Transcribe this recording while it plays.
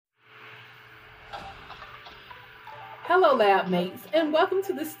Hello, lab mates, and welcome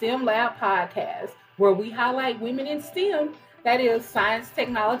to the STEM Lab podcast, where we highlight women in STEM, that is, science,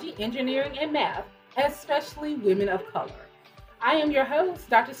 technology, engineering, and math, especially women of color. I am your host,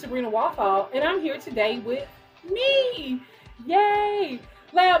 Dr. Sabrina Walthall, and I'm here today with me. Yay!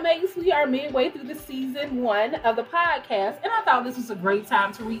 Lab mates, we are midway through the season 1 of the podcast, and I thought this was a great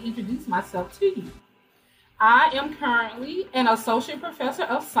time to reintroduce myself to you. I am currently an associate professor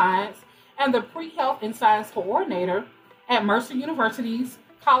of science and the pre-health and science coordinator at Mercer University's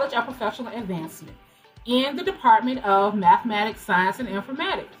College of Professional Advancement in the Department of Mathematics, Science, and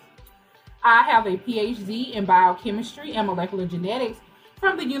Informatics. I have a PhD in biochemistry and molecular genetics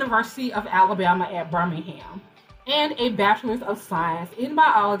from the University of Alabama at Birmingham and a bachelor's of science in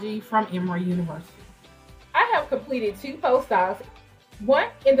biology from Emory University. I have completed 2 postdocs, one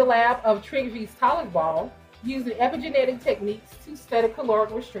in the lab of Triggs Tollick Ball, using epigenetic techniques to study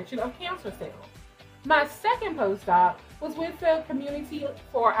caloric restriction of cancer cells. My second postdoc was with the Community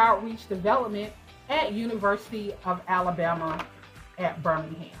for Outreach Development at University of Alabama at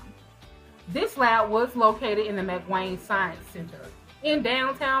Birmingham. This lab was located in the McWane Science Center in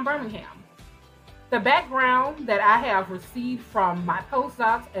downtown Birmingham. The background that I have received from my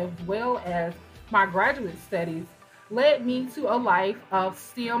postdocs as well as my graduate studies led me to a life of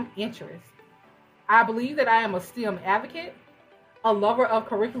STEM interests. I believe that I am a STEM advocate, a lover of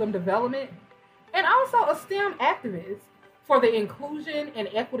curriculum development, and also a STEM activist for the inclusion and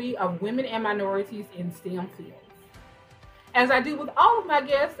equity of women and minorities in STEM fields. As I do with all of my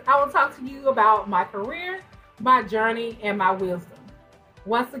guests, I will talk to you about my career, my journey, and my wisdom.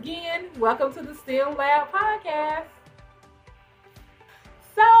 Once again, welcome to the STEM Lab podcast.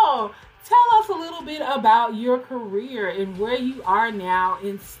 So, tell us a little bit about your career and where you are now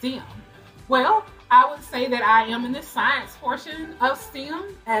in STEM. Well, I would say that I am in the science portion of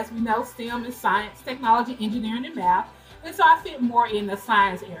STEM. As we know, STEM is science, technology, engineering, and math. And so I fit more in the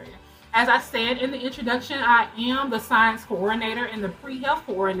science area. As I said in the introduction, I am the science coordinator and the pre-health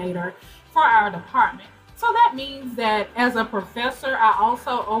coordinator for our department. So that means that as a professor, I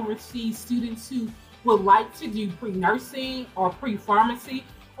also oversee students who would like to do pre-nursing or pre-pharmacy,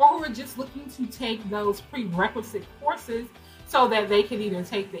 or who are just looking to take those prerequisite courses so that they can either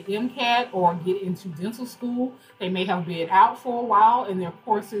take the MCAT or get into dental school. They may have been out for a while and their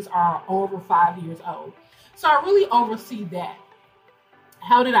courses are over 5 years old. So I really oversee that.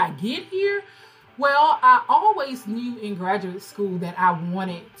 How did I get here? Well, I always knew in graduate school that I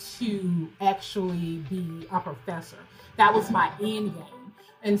wanted to actually be a professor. That was my end game.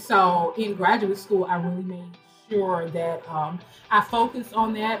 And so in graduate school, I really made sure that I focused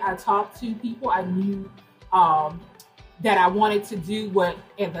on that. I talked to people. I knew that I wanted to do what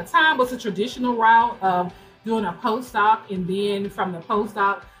at the time was a traditional route of doing a postdoc, and then from the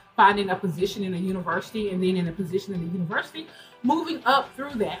postdoc, finding a position in a university, and then in a position in the university, moving up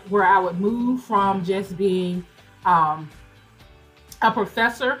through that, where I would move from just being a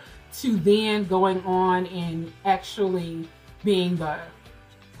professor to then going on and actually being the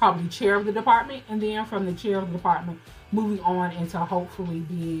probably chair of the department, and then from the chair of the department, moving on into hopefully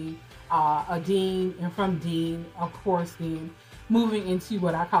being a dean, and from dean, of course, then moving into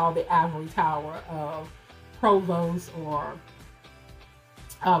what I call the ivory tower of provost or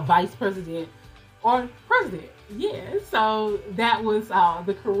vice president or president. Yeah, so that was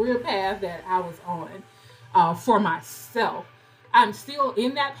the career path that I was on for myself. I'm still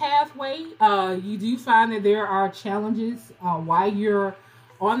in that pathway. You do find that there are challenges while you're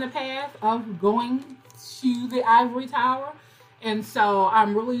on the path of going to the ivory tower. And so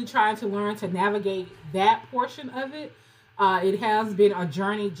I'm really trying to learn to navigate that portion of it. It has been a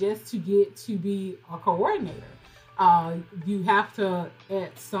journey just to get to be a coordinator. You have to,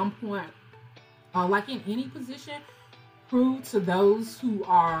 at some point, like in any position, prove to those who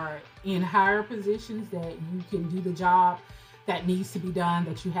are in higher positions that you can do the job that needs to be done,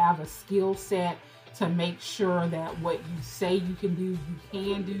 that you have a skill set to make sure that what you say you can do, you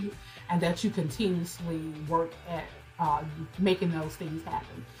can do, and that you continuously work at making those things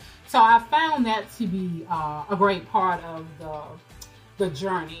happen. So I found that to be a great part of the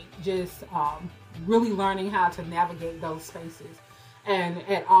journey, just really learning how to navigate those spaces. And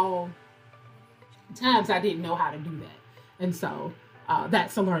at all times, I didn't know how to do that. And so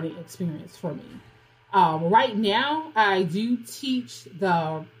that's a learning experience for me. Right now, I do teach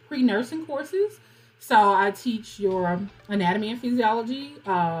the pre-nursing courses. So I teach your anatomy and physiology,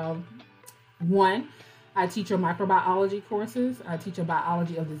 1. I teach your microbiology courses. I teach your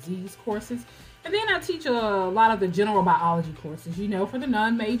biology of disease courses. And then I teach a lot of the general biology courses, for the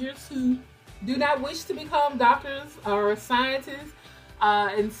non-majors who do not wish to become doctors or scientists.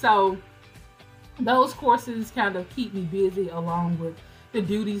 And so those courses kind of keep me busy along with the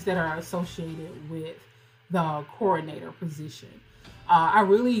duties that are associated with the coordinator position. I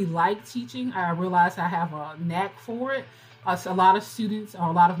really like teaching. I realize I have a knack for it. A lot of students, or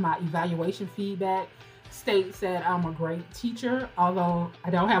a lot of my evaluation feedback states that I'm a great teacher, although I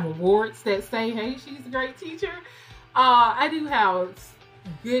don't have awards that say, hey, she's a great teacher. I do have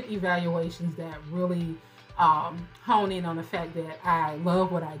good evaluations that really hone in on the fact that I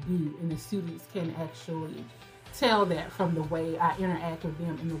love what I do, and the students can actually tell that from the way I interact with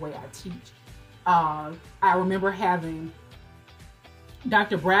them and the way I teach. I remember having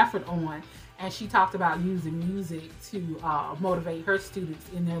Dr. Bradford on, and she talked about using music to motivate her students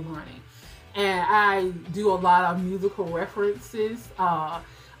in their learning. And I do a lot of musical references, a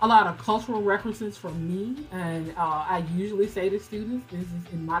lot of cultural references from me. And I usually say to students, this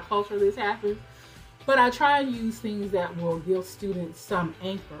is in my culture, this happens. But I try and use things that will give students some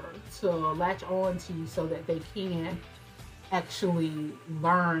anchor to latch on to so that they can actually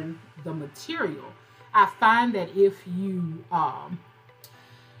learn the material. I find that if you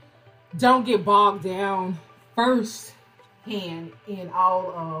don't get bogged down first hand in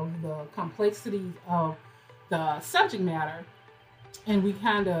all of the complexities of the subject matter, and we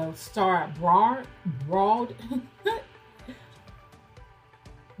kind of start broad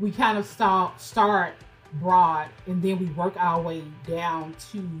we kind of start broad, and then we work our way down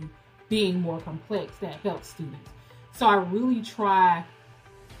to being more complex. That helps students. So I really try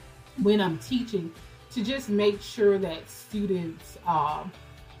when I'm teaching to just make sure that students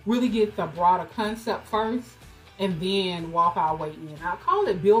really get the broader concept first, and then walk our way in. I call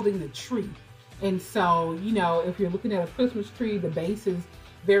it building the tree. And so, you know, if you're looking at a Christmas tree, the base is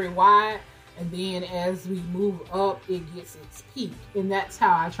very wide, and then as we move up, it gets its peak. And that's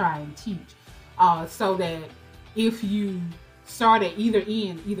how I try and teach. So that if you start at either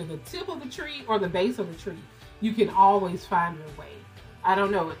end, either the tip of the tree or the base of the tree, you can always find your way. I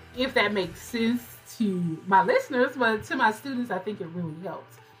don't know if that makes sense to my listeners, but to my students, I think it really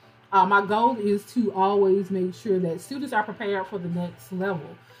helps. My goal is to always make sure that students are prepared for the next level.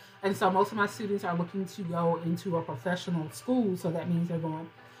 And so most of my students are looking to go into a professional school. So that means they're going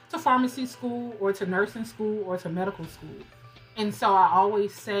to pharmacy school or to nursing school or to medical school. And so I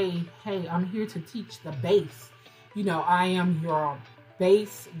always say, hey, I'm here to teach the base. You know, I am your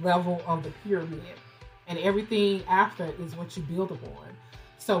base level of the pyramid. And everything after is what you build upon.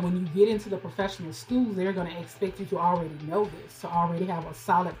 So when you get into the professional schools, they're going to expect you to already know this, to already have a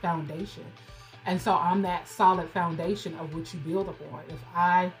solid foundation. And so I'm that solid foundation of which you build upon. If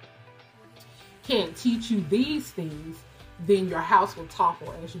I can't teach you these things, then your house will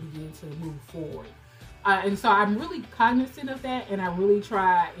topple as you begin to move forward. And so I'm really cognizant of that, and I really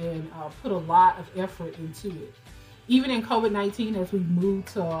try and put a lot of effort into it. Even in COVID-19, as we move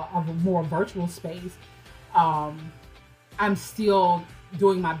to a more virtual space, I'm still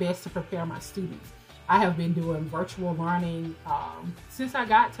doing my best to prepare my students. I have been doing virtual learning since I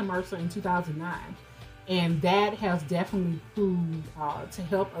got to Mercer in 2009. And that has definitely proved to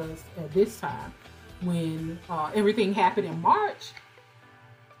help us at this time. When everything happened in March,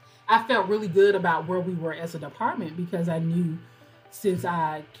 I felt really good about where we were as a department, because I knew since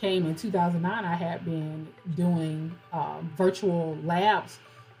I came in 2009, I had been doing virtual labs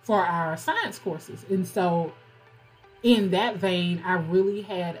for our science courses. And so in that vein, I really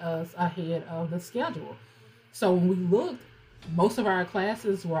had us ahead of the schedule. So when we looked, most of our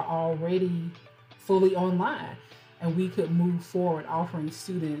classes were already fully online, and we could move forward offering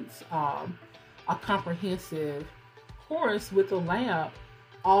students a comprehensive course with the lab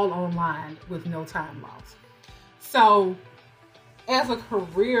all online with no time loss. So as a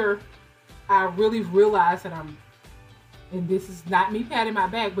career, I really realized that and this is not me patting my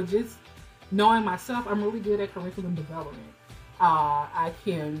back, but just knowing myself, I'm really good at curriculum development. I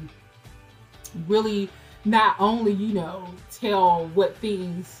can really not only, tell what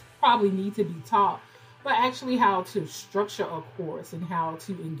things probably need to be taught, but actually how to structure a course and how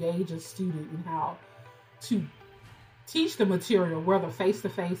to engage a student and how to teach the material, whether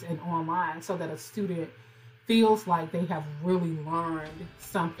face-to-face and online, so that a student feels like they have really learned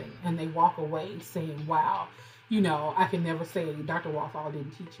something and they walk away saying, wow, I can never say Dr. Walthall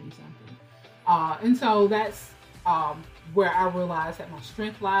didn't teach me something. And so that's where I realize that my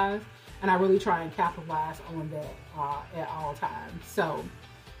strength lies, and I really try and capitalize on that at all times. So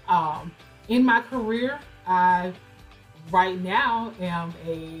in my career, I right now am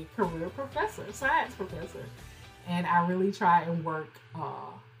a career professor, science professor, and I really try and work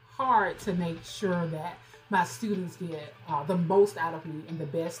hard to make sure that my students get the most out of me and the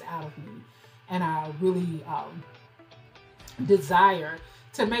best out of me. And I really desire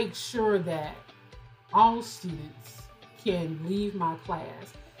to make sure that all students can leave my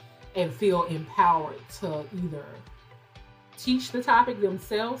class and feel empowered to either teach the topic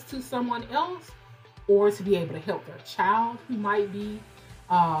themselves to someone else, or to be able to help their child who might be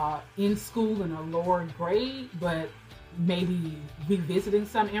in school in a lower grade, but maybe revisiting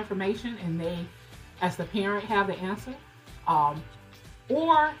some information and they, as the parent, have the answer.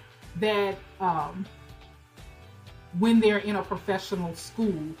 Or that when they're in a professional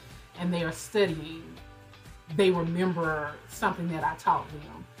school and they are studying, they remember something that I taught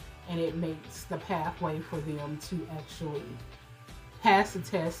them, and it makes the pathway for them to actually pass the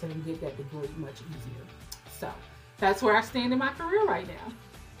test and get that degree much easier. So that's where I stand in my career right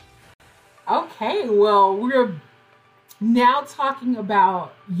now. Okay, well, we're now talking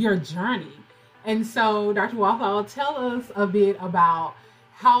about your journey. And so, Dr. Walthall, tell us a bit about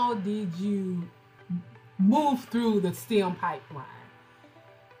how did you move through the STEM pipeline?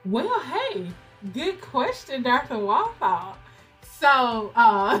 Well, hey, good question, Dr. Walthall. So,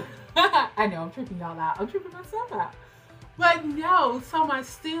 I know I'm tripping y'all out. I'm tripping myself out. But no, so my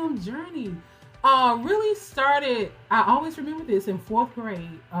STEM journey really started, I always remember this, in 4th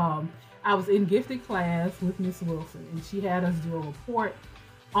grade. I was in gifted class with Miss Wilson, and she had us do a report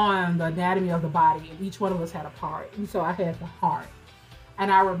on the anatomy of the body, and each one of us had a part. And so I had the heart.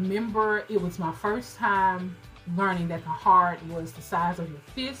 And I remember it was my first time learning that the heart was the size of your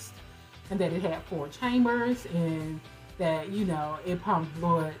fist, and that it had 4 chambers, and that, you know, it pumped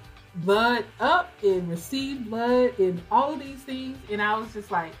blood up and received blood and all of these things. And I was just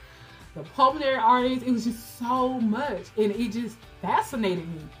like, the pulmonary arteries, it was just so much, and it just fascinated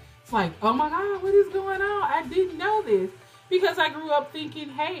me. It's like, oh my God, what is going on? I didn't know this, because I grew up thinking,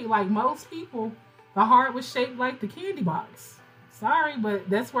 hey, like most people, the heart was shaped like the candy box. Sorry, but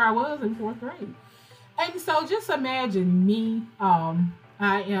that's where I was in 4th grade. And so just imagine me, I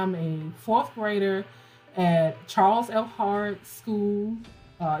am a 4th grader at Charles F. Hart School,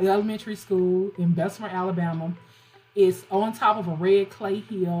 elementary school in Bessemer, Alabama. It's on top of a red clay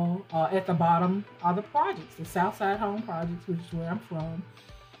hill. At the bottom are the projects, the Southside Home Projects, which is where I'm from.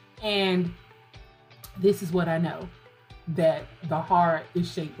 And this is what I know, that the heart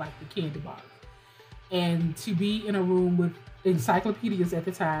is shaped like the candy box. And to be in a room with encyclopedias at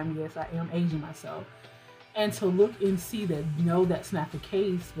the time, yes, I am aging myself, and to look and see that, no, that's not the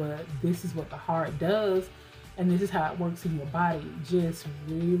case, but this is what the heart does, and this is how it works in your body, just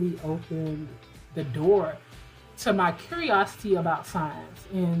really opened the door to my curiosity about science.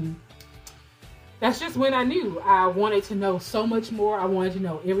 And that's just when I knew I wanted to know so much more. I wanted to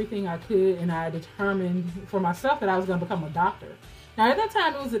know everything I could, and I determined for myself that I was going to become a doctor. Now, at that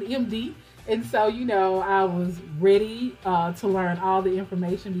time, it was an MD, and so, you know, I was ready to learn all the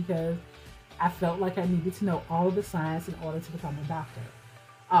information, because I felt like I needed to know all of the science in order to become a doctor.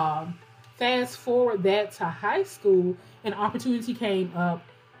 Fast forward that to high school, an opportunity came up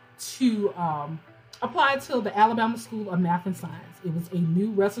to apply to the Alabama School of Math and Science. It was a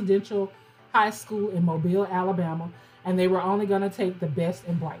new residential high school in Mobile, Alabama, and they were only going to take the best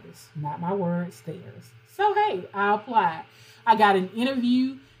and brightest. Not my words, theirs. So, hey, I applied. I got an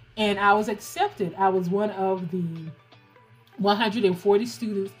interview, and I was accepted. I was one of the 140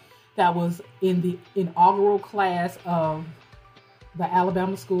 students that was in the inaugural class of the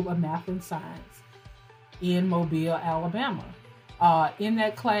Alabama School of Math and Science in Mobile, Alabama. In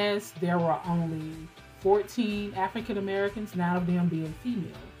that class, there were only 14 African Americans, 9 of them being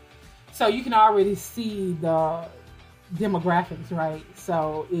female. So you can already see the demographics, right?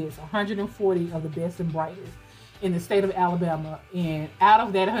 So it's 140 of the best and brightest in the state of Alabama, and out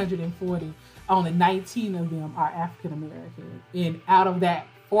of that 140, only 19 of them are African American, and out of that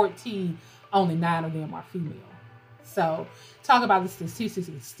 14, only 9 of them are female. So talk about the statistics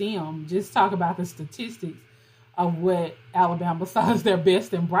in STEM, just talk about the statistics of what Alabama saw as their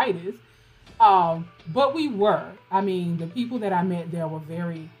best and brightest. But we were, the people that I met there were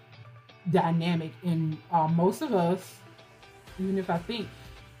very dynamic, and most of us, even if I think,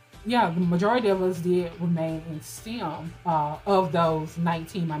 the majority of us did remain in STEM, of those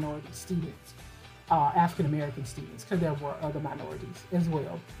 19 minority students, African American students, because there were other minorities as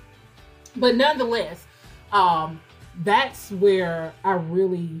well. But nonetheless, that's where I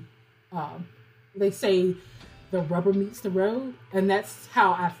really, they say the rubber meets the road, and that's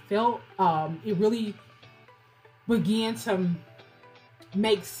how I felt. It really began to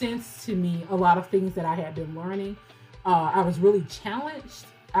make sense to me, a lot of things that I had been learning. I was really challenged.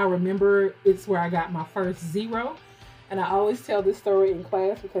 I remember it's where I got my first 0. And I always tell this story in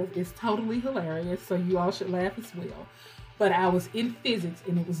class because it's totally hilarious, so you all should laugh as well. But I was in physics,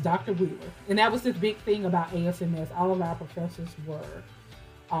 and it was Dr. Wheeler. And that was this big thing about ASMS. All of our professors were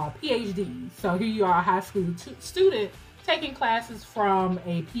PhD. So here you are, a high school student taking classes from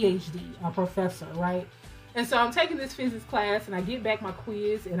a PhD, a professor, right? And so I'm taking this physics class, and I get back my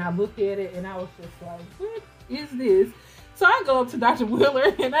quiz, and I looked at it, and I was just like, what is this? So I go up to Dr.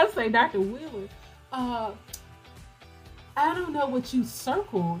 Wheeler, and I say, Dr. Wheeler, I don't know what you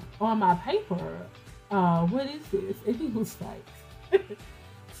circled on my paper. What is this? And he was like,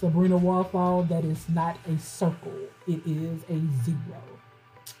 Sabrina Walthall, that is not a circle. It is a zero.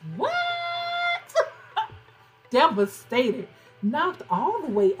 What? Devastated. Knocked all the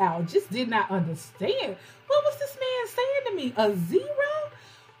way out. Just did not understand. What was this man saying to me? A zero?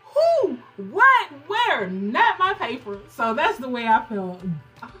 Who? What? Where? Not my paper. So that's the way I felt.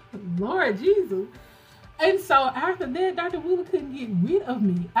 Oh, Lord Jesus. And so after that, Dr. Wheeler couldn't get rid of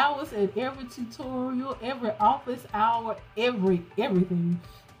me. I was at every tutorial, every office hour, everything.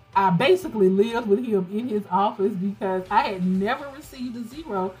 I basically lived with him in his office because I had never received a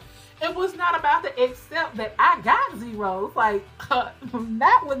zero. It was not about to accept that I got zeros. Like,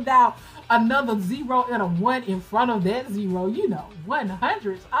 not without another zero and a one in front of that zero.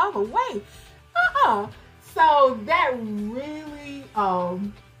 100s all the way. So that really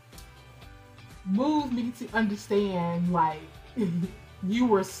moved me to understand, like, you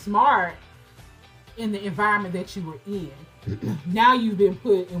were smart in the environment that you were in. Now you've been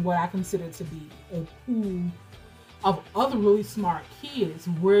put in what I consider to be a pool of other really smart kids.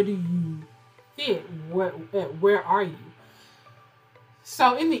 Where do you fit? Where are you?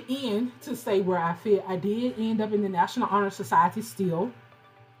 So in the end, to say where I fit, I did end up in the National Honor Society still,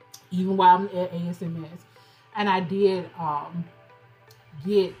 even while I'm at ASMS. And I did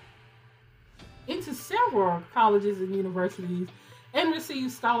get into several colleges and universities and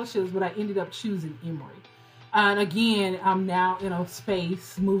received scholarships, but I ended up choosing Emory. And again, I'm now in a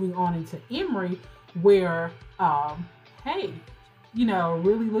space moving on into Emory where,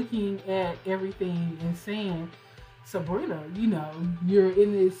 really looking at everything and saying, Sabrina, you're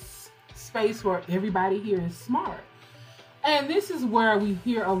in this space where everybody here is smart. And this is where we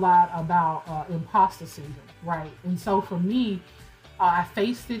hear a lot about impostor syndrome, right? And so for me, I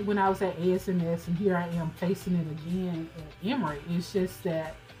faced it when I was at ASMS, and here I am facing it again at Emory. It's just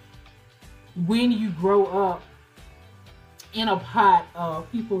that when you grow up in a pot of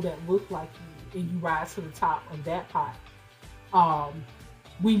people that look like you and you rise to the top of that pot,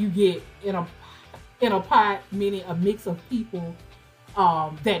 when you get in a pot, meaning a mix of people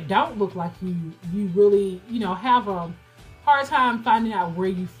that don't look like you, you really, have a hard time finding out where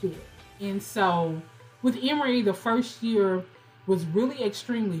you fit. And so with Emory, the first year was really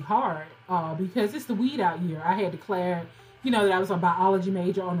extremely hard because it's the weed out year. I had declared, that I was a biology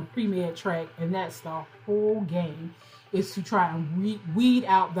major on the pre-med track, and that's the whole game, is to try and weed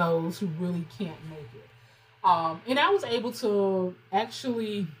out those who really can't make it. And I was able to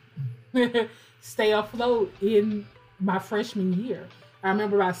actually stay afloat in my freshman year. I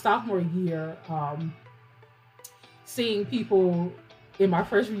remember my sophomore year, seeing people in my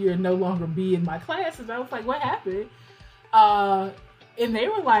freshman year no longer be in my classes. I was like, what happened? And they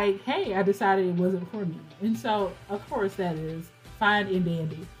were like, hey, I decided it wasn't for me. And so, of course, that is fine and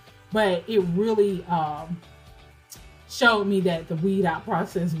dandy. But it really showed me that the weed out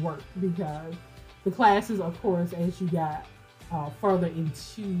process worked, because the classes, of course, as you got further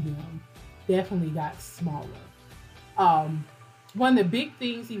into them, definitely got smaller. One of the big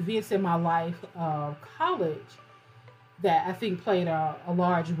events in my life of college that I think played a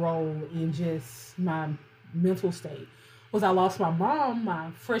large role in just my mental state was I lost my mom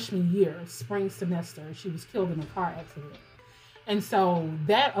my freshman year, spring semester. She was killed in a car accident. And so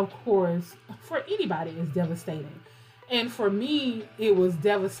that, of course, for anybody is devastating. And for me, it was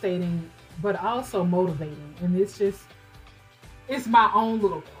devastating, but also motivating. And it's my own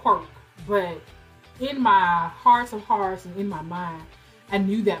little quirk. But in my hearts of hearts and in my mind, I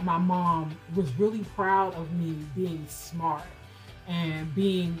knew that my mom was really proud of me being smart and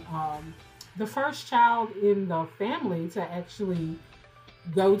being the first child in the family to actually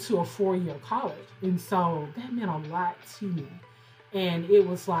go to a 4-year college. And so that meant a lot to me. And it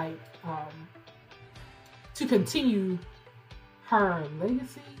was like, to continue her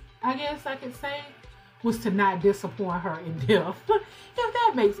legacy, I guess I could say, was to not disappoint her in death, if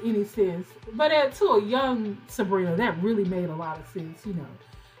that makes any sense. But to a young Sabrina, that really made a lot of sense.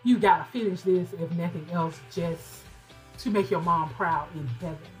 You gotta finish this, if nothing else, just to make your mom proud in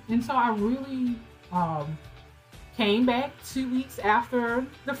heaven. And so I really came back 2 weeks after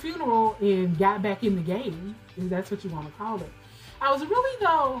the funeral and got back in the game, if that's what you want to call it. I was really,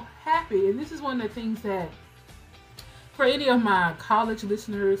 though, happy, and this is one of the things that, for any of my college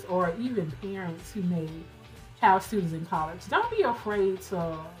listeners or even parents who may have students in college, don't be afraid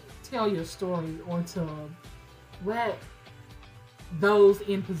to tell your story or to let those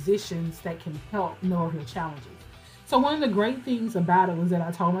in positions that can help know of your challenges. So one of the great things about it was that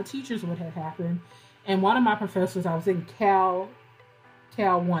I told my teachers what had happened. And one of my professors, I was in Cal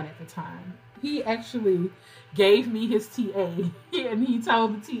 1 at the time, he actually gave me his TA and he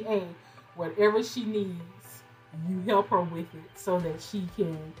told the TA, whatever she needs, you help her with it so that she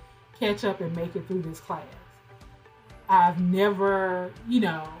can catch up and make it through this class. I've never,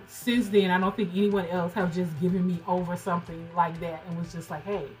 since then, I don't think anyone else have just given me over something like that and was just like,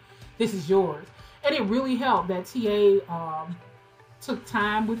 hey, this is yours. And it really helped. That TA took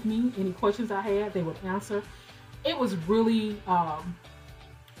time with me. Any questions I had, they would answer. It was really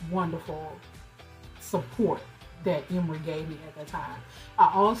wonderful support that Emory gave me at the time.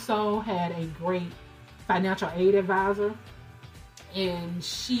 I also had a great financial aid advisor, and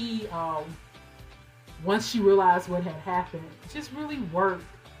she, once she realized what had happened, just really worked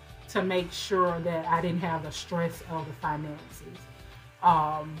to make sure that I didn't have the stress of the finances.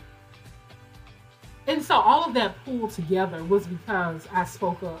 And so all of that pulled together was because I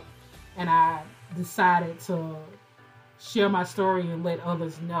spoke up and I decided to share my story and let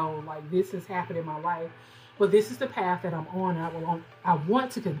others know, like, this has happened in my life, but this is the path that I'm on. I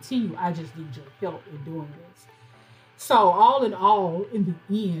want to continue. I just need your help in doing this. So all in all, in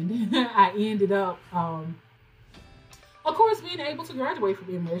the end, I ended up, of course, being able to graduate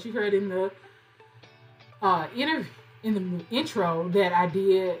from Emory. As you heard in the intro, that I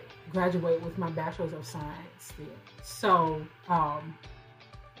did graduate with my Bachelor's of Science there. So,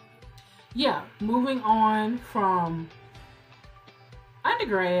 moving on from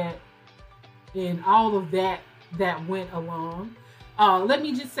undergrad and all of that went along. Let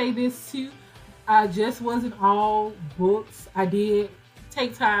me just say this too. I just wasn't all books. I did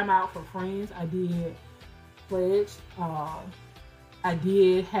take time out for friends. I did pledge. I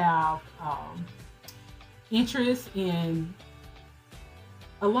did have interest in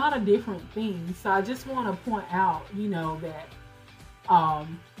a lot of different things. So I just want to point out, that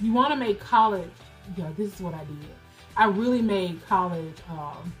you want to make college, this is what I did. I really made college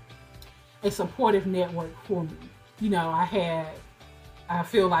a supportive network for me. I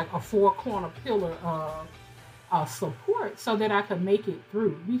feel like a four-corner pillar of support so that I could make it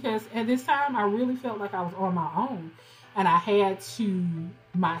through. Because at this time, I really felt like I was on my own. And I had to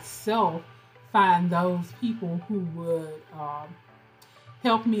myself find those people who would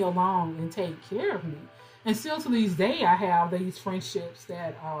help me along and take care of me. And still to this day, I have these friendships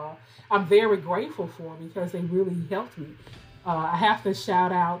that I'm very grateful for because they really helped me. I have to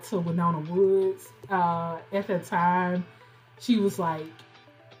shout out to Winona Woods. At the time, she was like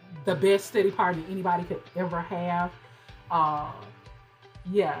the best study partner anybody could ever have.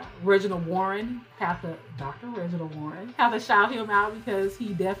 Reginald Warren, Dr. Reginald Warren, have to shout him out because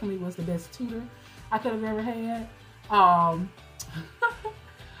he definitely was the best tutor I could have ever had.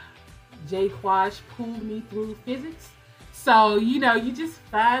 Jay Quash pulled me through physics. So, you just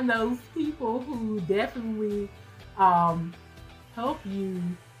find those people who definitely help you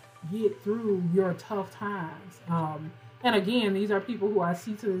get through your tough times. And again, these are people who I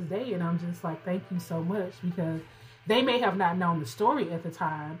see to this day, and I'm just like, thank you so much, because they may have not known the story at the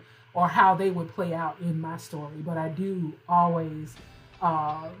time or how they would play out in my story, but I do always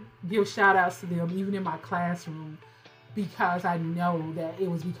give shout outs to them, even in my classroom, because I know that it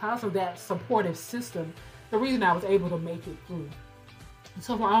was because of that supportive system, the reason I was able to make it through.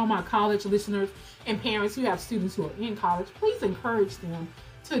 So for all my college listeners and parents who have students who are in college, please encourage them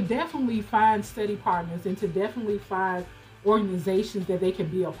to definitely find study partners and to definitely find organizations that they can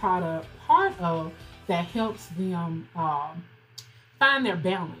be a part of that helps them find their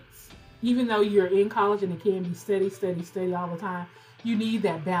balance. Even though you're in college and it can be study all the time, you need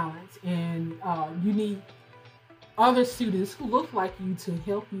that balance, and you need other students who look like you to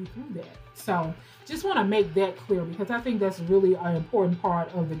help you through that. So just want to make that clear because I think that's really an important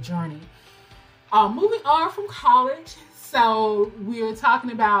part of the journey. Moving on from college. So we were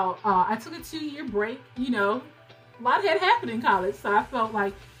talking about, I took a 2-year break, a lot had happened in college. So I felt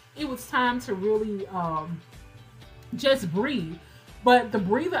like it was time to really just breathe. But the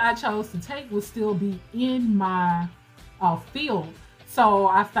breather I chose to take would still be in my field. So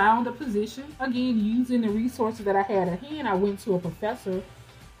I found a position, again, using the resources that I had at hand. I went to a professor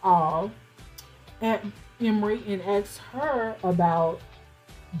at Emory and asked her about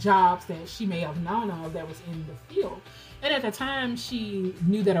jobs that she may have known of that was in the field. And at the time, she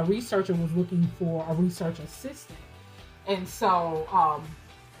knew that a researcher was looking for a research assistant. And so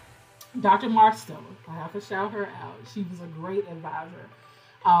Dr. Marsteller, I have to shout her out. She was a great advisor.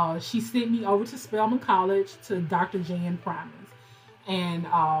 She sent me over to Spelman College to Dr. Jan Primus. And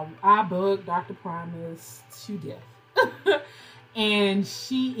I bugged Dr. Primus to death. And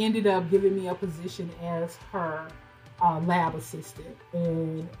she ended up giving me a position as her lab assistant.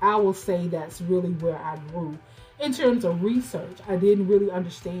 And I will say that's really where I grew. In terms of research, I didn't really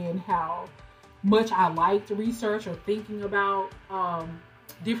understand how much I liked research or thinking about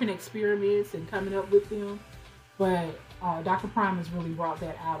different experiments and coming up with them. But Dr. Primus really brought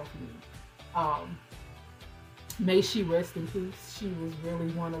that out of me. May she rest in peace. She was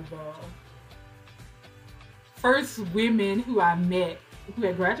really one of the first women who I met who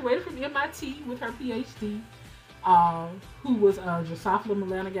had graduated from MIT with her PhD, who was a Drosophila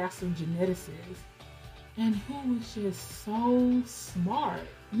melanogaster geneticist, and who was just so smart.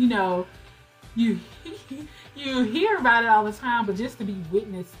 You know, you hear about it all the time, but just to be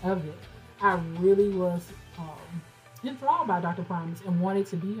witness of it, I really was enthralled by Dr. Primus and wanted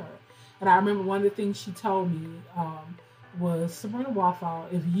to be her. And I remember one of the things she told me was, Sabrina Walthall,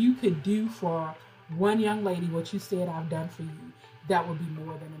 if you could do for one young lady what you said I've done for you, that would be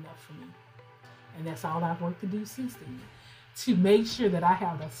more than enough for me. And that's all I've worked to do since then, to make sure that I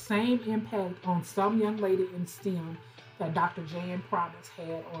have the same impact on some young lady in STEM that Dr. Jan Primus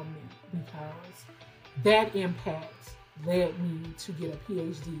had on me, because that impact led me to get a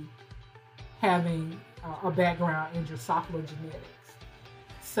PhD having a background in Drosophila genetics.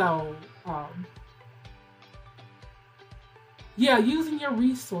 So, yeah, using your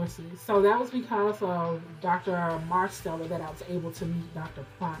resources. So that was because of Dr. Marsteller that I was able to meet Dr.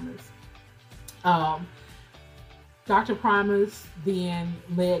 Primus. Dr. Primus then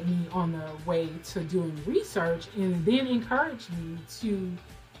led me on the way to doing research and then encouraged me to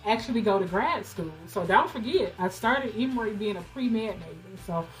actually go to grad school. So don't forget, I started Emory being a pre-med major.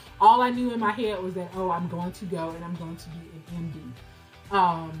 So all I knew in my head was that, oh, I'm going to go and I'm going to be an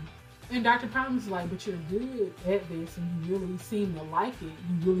MD. And Dr. Primus was like, but you're good at this and you really seem to like it.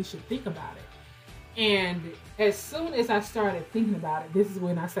 You really should think about it. And as soon as I started thinking about it, this is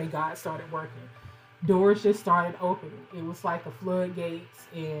when I say God started working. Doors just started opening. It was like the floodgates,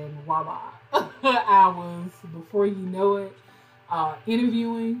 and voila. I was, before you know it,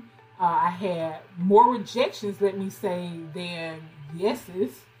 interviewing. I had more rejections, let me say, than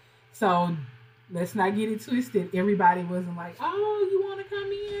yeses. So let's not get it twisted. Everybody wasn't like, oh, you want to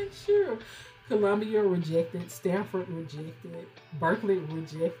come in? Sure. Columbia rejected, Stanford rejected, Berkeley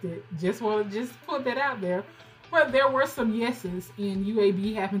rejected. Just want to put that out there. But there were some yeses, and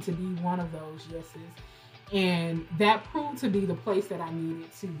UAB happened to be one of those yeses. And that proved to be the place that I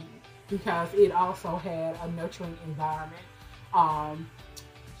needed to be, because it also had a nurturing environment.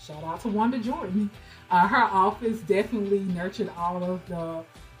 Shout out to Wanda Jordan. Her office definitely nurtured all of the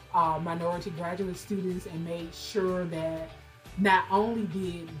minority graduate students and made sure that not only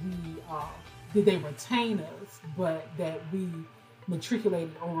did they retain us, but that we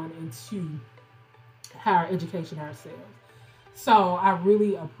matriculated on into higher education ourselves. So I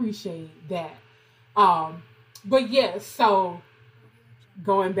really appreciate that. But yes, so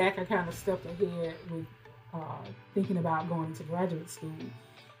going back, I kind of stepped ahead with thinking about going into graduate school.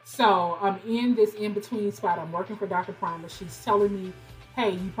 So I'm in this in-between spot. I'm working for Dr. Primus. She's telling me,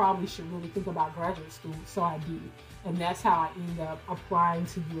 hey, you probably should really think about graduate school. So I did. And that's how I ended up applying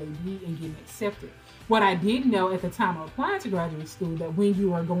to UAB and getting accepted. What I didn't know at the time of applying to graduate school, that when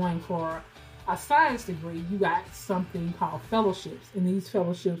you are going for a science degree, you got something called fellowships. And these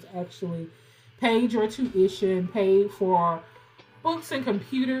fellowships actually paid your tuition, paid for books and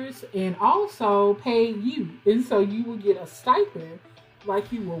computers, and also paid you. And so you would get a stipend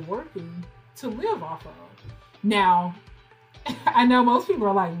like you were working to live off of. Now, I know most people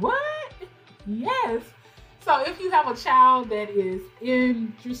are like, what? Yes. So if you have a child that is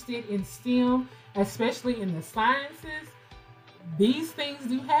interested in STEM, especially in the sciences, these things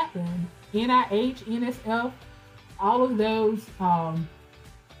do happen. NIH, NSF, all of those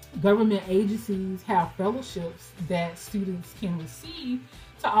government agencies have fellowships that students can receive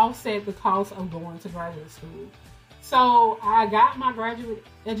to offset the cost of going to graduate school. So I got my graduate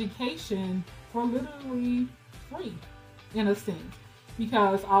education for literally free, in a sense,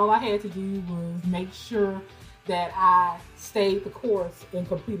 because all I had to do was make sure that I stayed the course and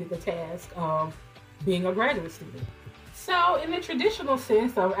completed the task of being a graduate student. So in the traditional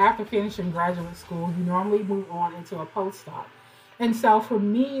sense of after finishing graduate school, you normally move on into a postdoc. And so for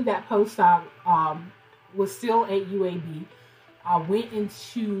me, that postdoc was still at UAB. I went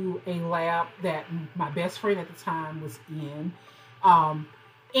into a lab that my best friend at the time was in. And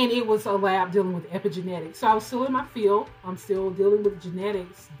it was a lab dealing with epigenetics. So I was still in my field. I'm still dealing with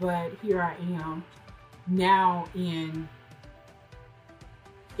genetics, but here I am now in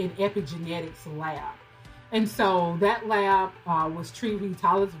an epigenetics lab. And so that lab was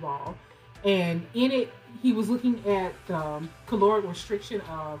trihalothol, and in it, he was looking at the caloric restriction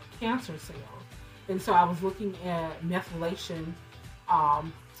of cancer cells. And so I was looking at methylation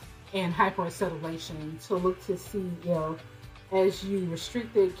and hyperacetylation to look to see if, as you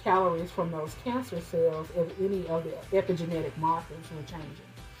restricted calories from those cancer cells, if any of the epigenetic markers were changing.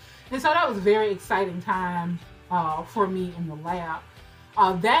 And so that was a very exciting time for me in the lab.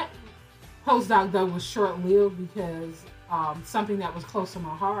 That postdoc, though, was short-lived because something that was close to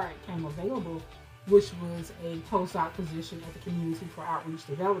my heart came available, which was a postdoc position at the Community for Outreach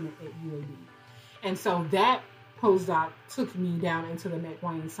Development at UAB. And so that postdoc took me down into the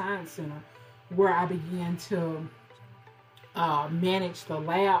McWane Science Center, where I began to manage the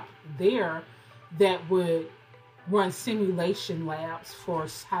lab there that would run simulation labs for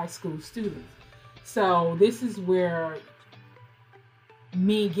high school students. So this is where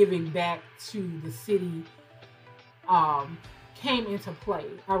me giving back to the city came into play.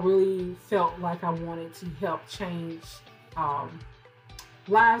 I really felt like I wanted to help change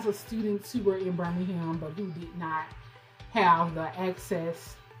lives of students who were in Birmingham but who did not have the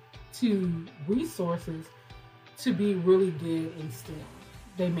access to resources to be really good in STEM.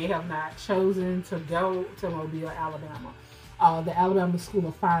 They may have not chosen to go to Mobile, Alabama. The Alabama School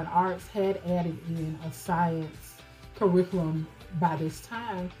of Fine Arts had added in a science curriculum by this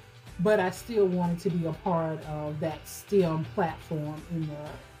time, but I still wanted to be a part of that STEM platform in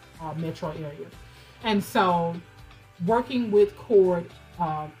the metro area. And so working with CORD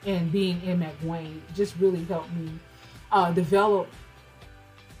and being in McWane just really helped me develop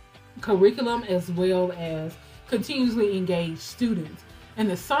curriculum as well as continuously engage students. In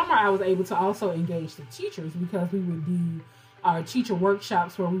the summer, I was able to also engage the teachers because we would do teacher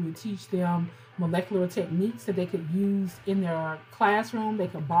workshops where we would teach them molecular techniques that they could use in their classroom. They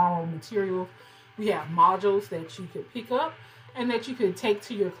could borrow materials. We have modules that you could pick up and that you could take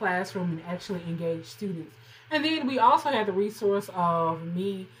to your classroom and actually engage students. And then we also had the resource of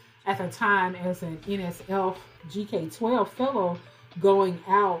me at the time as an NSF GK-12 fellow going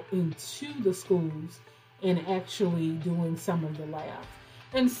out into the schools and actually doing some of the labs.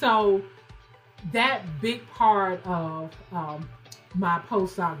 And so that big part of my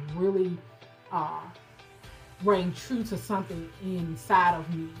postdoc really rang true to something inside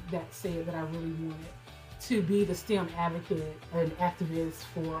of me that said that I really wanted to be the STEM advocate and activist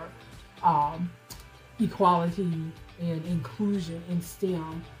for equality and inclusion in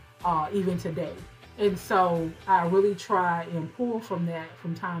STEM even today. And so I really try and pull from that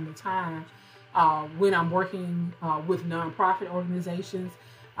from time to time. When I'm working with nonprofit organizations,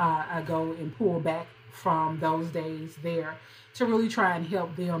 I go and pull back from those days there to really try and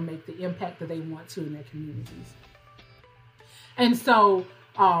help them make the impact that they want to in their communities. And so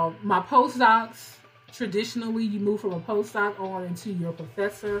my postdocs, traditionally you move from a postdoc on into your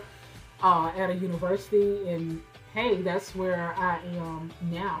professor at a university, and hey, that's where I am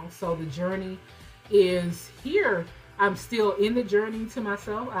now. So the journey is here. I'm still in the journey to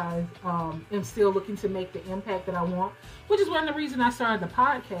myself. I am still looking to make the impact that I want, which is one of the reasons I started the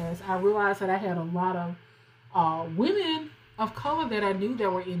podcast. I realized that I had a lot of women of color that I knew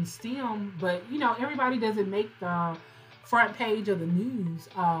that were in STEM, but you know, everybody doesn't make the front page of the news,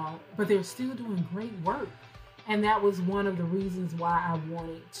 but they're still doing great work. And that was one of the reasons why I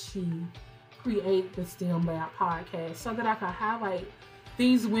wanted to create the STEM Lab podcast, so that I could highlight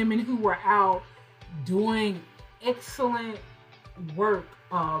these women who were out doing excellent work,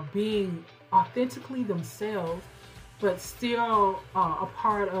 being authentically themselves, but still a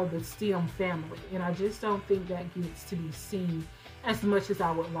part of the STEM family. And I just don't think that gets to be seen as much as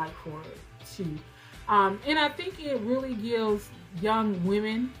I would like for it to. And I think it really gives young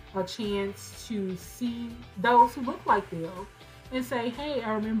women a chance to see those who look like them and say, hey,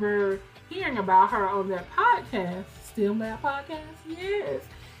 I remember hearing about her on that podcast, STEM Lab podcast. Yes.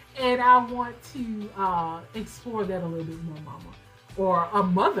 And I want to explore that a little bit more, mama. Or a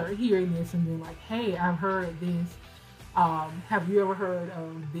mother hearing this and being like, hey, I've heard this. Have you ever heard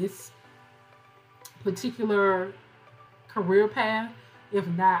of this particular career path? If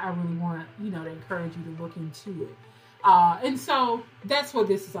not, I really want, to encourage you to look into it. And so that's what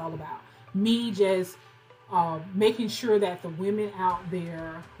this is all about. Me just making sure that the women out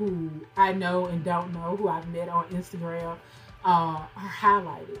there who I know and don't know, who I've met on Instagram, are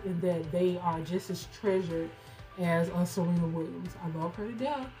highlighted, and that they are just as treasured as Serena Williams. I love her to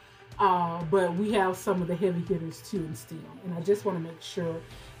death. But we have some of the heavy hitters too in STEM. And I just want to make sure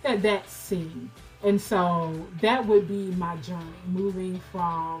that that's seen. And so that would be my journey, moving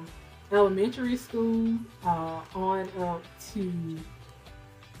from elementary school on up to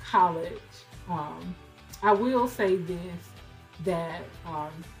college, I will say this, that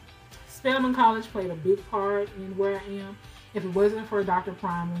Spelman College played a big part in where I am. If it wasn't for Dr.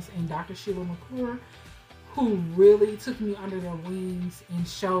 Primus and Dr. Sheila McClure, who really took me under their wings and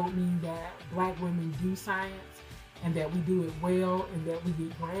showed me that Black women do science and that we do it well and that we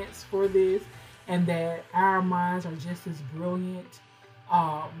get grants for this and that our minds are just as brilliant.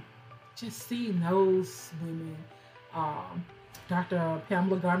 Just seeing those women, Dr.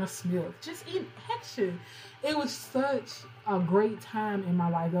 Pamela Garner-Smith, just in action. It was such a great time in my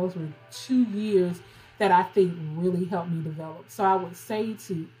life. Those were 2 years that I think really helped me develop. So I would say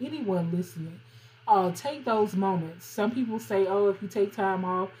to anyone listening, take those moments. Some people say, oh, if you take time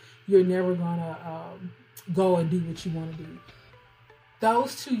off, you're never going to go and do what you want to do.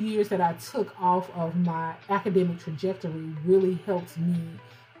 Those 2 years that I took off of my academic trajectory really helped me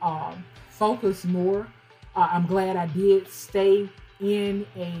focus more. I'm glad I did stay in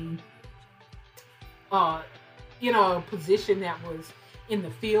a position that was in the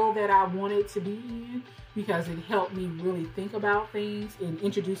field that I wanted to be in, because it helped me really think about things and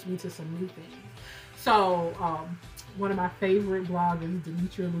introduced me to some new things. So one of my favorite bloggers,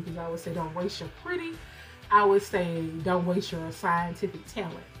 Demetria Lucas, I would say, don't waste your pretty. I would say, don't waste your scientific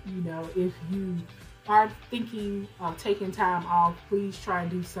talent. You know, if you are thinking of taking time off, please try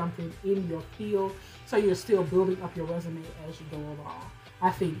and do something in your field so you're still building up your resume as you go along.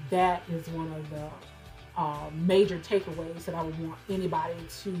 I think that is one of the major takeaways that I would want anybody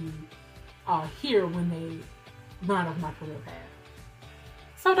to hear when they learn of my career path.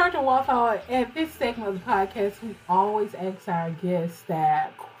 So, Dr. Walthall, at this segment of the podcast, we always ask our guests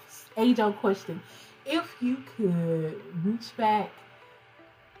that age-old question. If you could reach back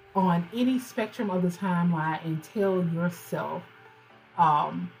on any spectrum of the timeline and tell yourself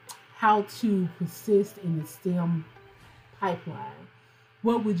how to persist in the STEM pipeline,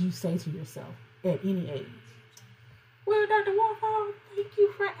 what would you say to yourself at any age? Well, Dr. Walthall, thank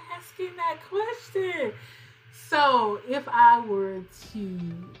you for asking that question. So, if I were to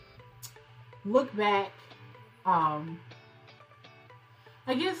look back,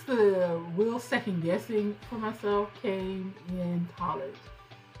 I guess the real second guessing for myself came in college.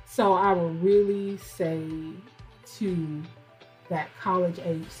 So I would really say to that college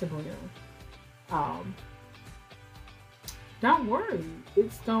age Sabrina, don't worry,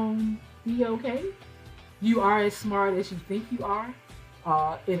 it's going to be okay. You are as smart as you think you are,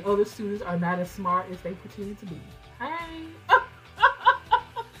 and other students are not as smart as they pretend to be. Hey!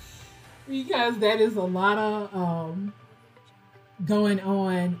 Because that is a lot of going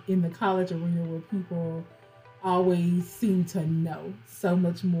on in the college arena where people always seem to know so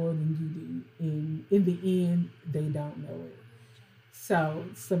much more than you do. And in the end, they don't know it. So,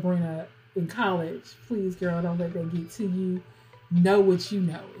 Sabrina, in college, please, girl, don't let that get to you. Know what you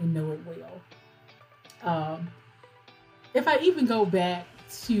know and know it well. If I even go back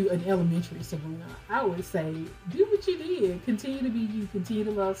to an elementary Sabrina, I would say, do what you did. Continue to be you. Continue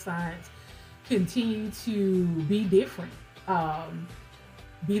to love science. Continue to be different.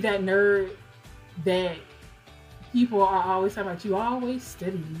 Be that nerd that people are always talking about. You always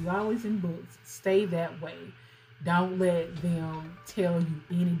study. You always in books. Stay that way. Don't let them tell you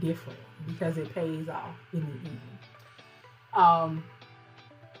any different, because it pays off in the end.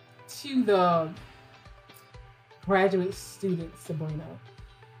 To the graduate student Sabrina,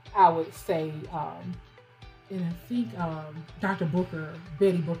 I would say, and I think Dr. Booker,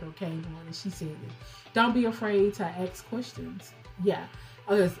 Betty Booker, came on and she said, don't be afraid to ask questions. Yeah,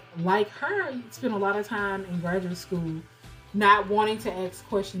 because like her, spent a lot of time in graduate school not wanting to ask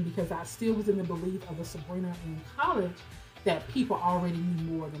questions, because I still was in the belief of a Sabrina in college that people already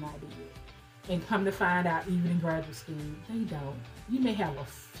knew more than I did. And come to find out, even in graduate school, they don't. You may have a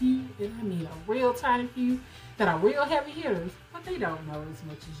few, and I mean a real tiny few, that are real heavy hitters, but they don't know as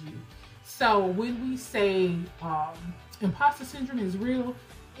much as you. So when we say imposter syndrome is real,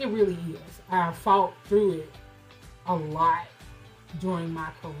 it really is. I fought through it a lot during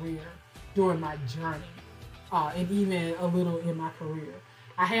my career, during my journey, and even a little in my career.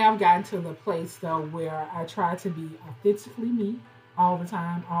 I have gotten to the place, though, where I try to be authentically me all the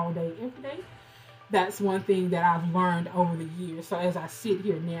time, all day, every day. That's one thing that I've learned over the years. So as I sit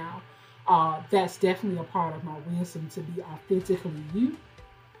here now, that's definitely a part of my wisdom, to be authentically you.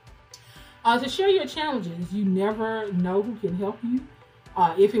 To share your challenges. You never know who can help you.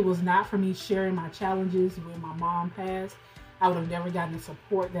 If it was not for me sharing my challenges when my mom passed, I would have never gotten the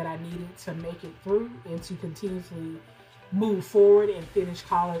support that I needed to make it through and to continuously move forward and finish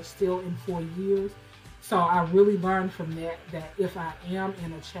college still in 4 years. So I really learned from that if I am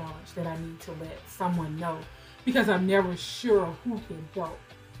in a challenge, that I need to let someone know, because I'm never sure who can help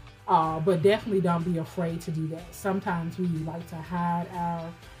But definitely don't be afraid to do that. Sometimes we like to hide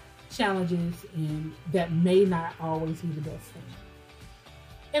our challenges, and that may not always be the best thing.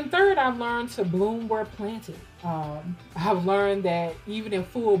 And third, I've learned to bloom where planted. I've learned that even in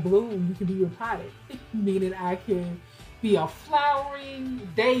full bloom, you can be repotted, meaning I can be a flowering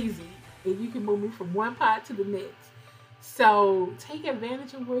daisy and you can move me from one pot to the next. So take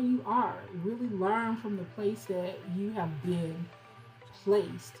advantage of where you are. Really learn from the place that you have been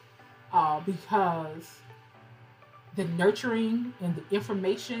placed, because the nurturing and the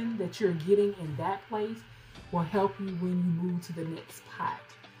information that you're getting in that place will help you when you move to the next pot.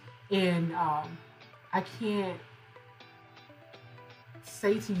 And I can't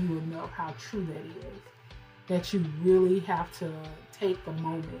say to you enough how true that is, that you really have to take the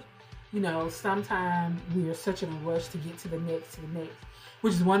moment. You know, sometimes we are such in a rush to get to the next,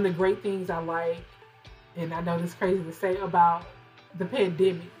 which is one of the great things I like, and I know this is crazy to say, about the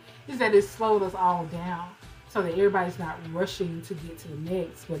pandemic, is that it slowed us all down so that everybody's not rushing to get to the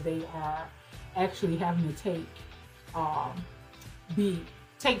next, but they are actually having to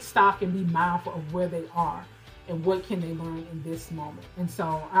take stock and be mindful of where they are and what can they learn in this moment. And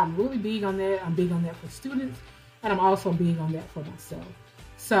so I'm really big on that. I'm big on that for students, and I'm also big on that for myself.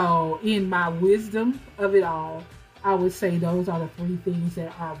 So in my wisdom of it all, I would say those are the three things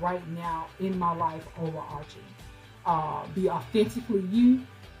that are right now in my life overarching. Be authentically you,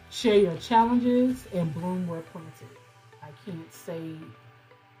 share your challenges, and bloom where planted. I can't say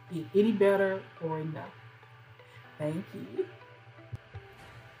it any better or enough. Thank you.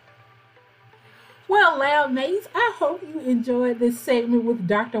 Well, lab mates, I hope you enjoyed this segment with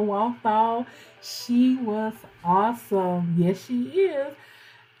Dr. Walthall. She was awesome. Yes, she is.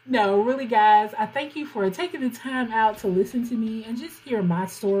 No, really, guys, I thank you for taking the time out to listen to me and just hear my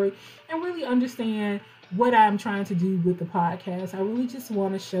story and really understand what I'm trying to do with the podcast. I really just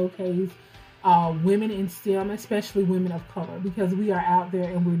want to showcase women in STEM, especially women of color, because we are out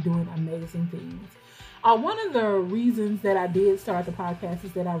there and we're doing amazing things. One of the reasons that I did start the podcast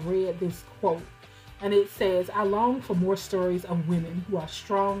is that I read this quote, and it says, "I long for more stories of women who are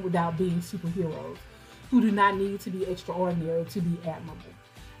strong without being superheroes, who do not need to be extraordinary to be admirable."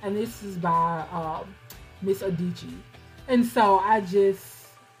 And this is by Miss Adichie. And so I just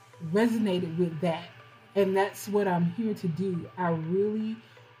resonated with that. And that's what I'm here to do. I really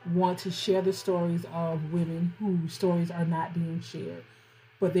want to share the stories of women whose stories are not being shared,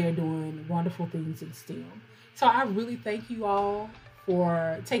 but they're doing wonderful things in STEM. So I really thank you all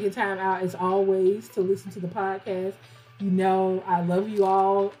for taking time out, as always, to listen to the podcast. You know, I love you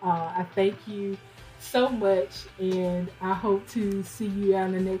all. I thank you so much, and I hope to see you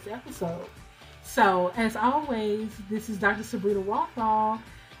on the next episode. So, as always, this is Dr. Sabrina Walthall,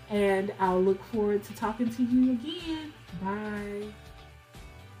 and I'll look forward to talking to you again. Bye.